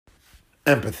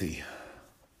Empathy.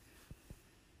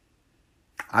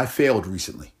 I failed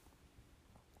recently.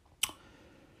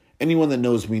 Anyone that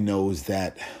knows me knows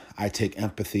that I take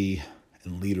empathy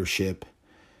and leadership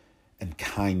and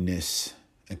kindness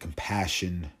and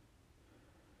compassion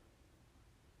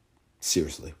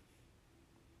seriously.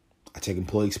 I take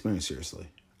employee experience seriously.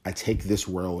 I take this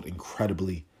world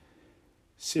incredibly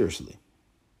seriously.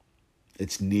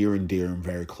 It's near and dear and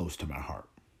very close to my heart.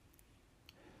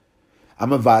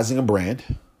 I'm advising a brand,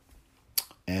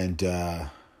 and the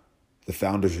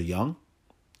founders are young.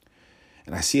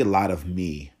 And I see a lot of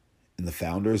me in the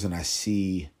founders, and I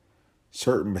see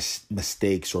certain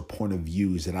mistakes or point of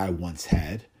views that I once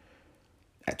had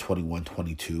at 21,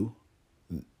 22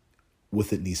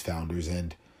 within these founders,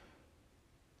 and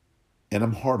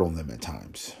I'm hard on them at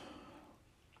times.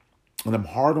 And I'm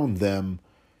hard on them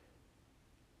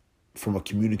from a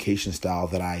communication style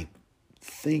that I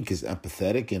think is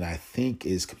empathetic and I think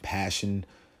is compassionate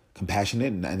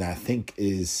and I think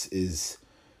is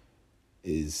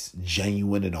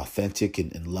genuine and authentic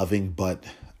and loving, but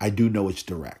I do know it's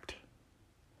direct.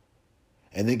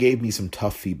 And they gave me some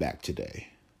tough feedback today.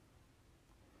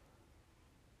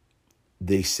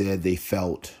 They said they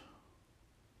felt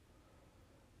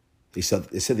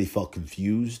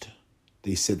confused.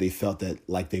 They said they felt that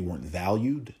like they weren't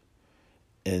valued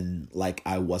and like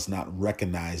I was not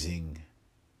recognizing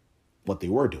what they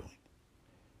were doing.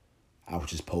 I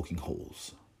was just poking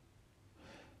holes.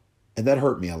 And that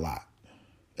hurt me a lot.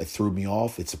 It threw me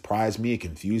off. It surprised me. It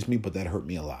confused me, but that hurt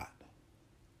me a lot.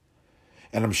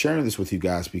 And I'm sharing this with you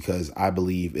guys because I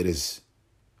believe it is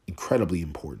incredibly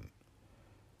important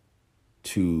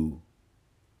to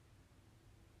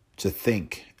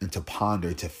think and to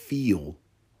ponder, to feel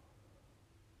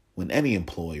when any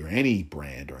employee or any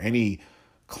brand or any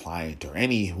client or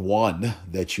anyone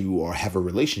that you or have a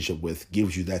relationship with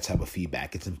gives you that type of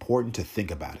feedback. It's important to think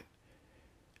about it.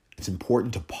 It's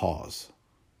important to pause.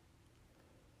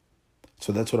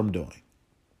 So that's what I'm doing.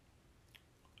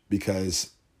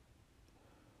 Because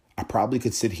I probably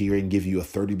could sit here and give you a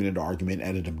 30-minute argument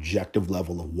at an objective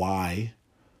level of why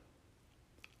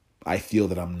I feel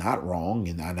that I'm not wrong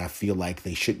and I feel like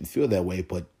they shouldn't feel that way,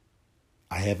 but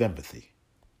I have empathy.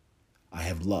 I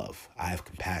have love. I have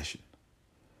compassion.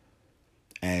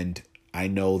 And I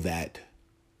know that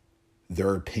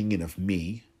their opinion of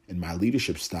me and my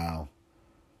leadership style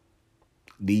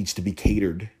needs to be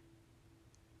catered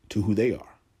to who they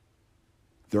are,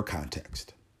 their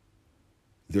context,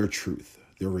 their truth,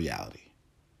 their reality.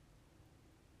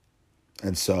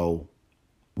 And so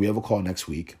we have a call next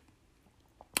week.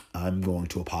 I'm going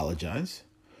to apologize.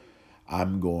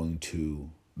 I'm going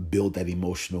to build that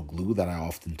emotional glue that I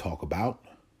often talk about.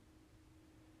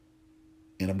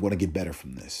 And I'm going to get better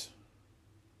from this.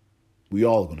 We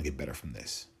all are going to get better from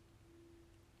this.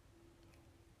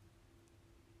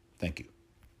 Thank you.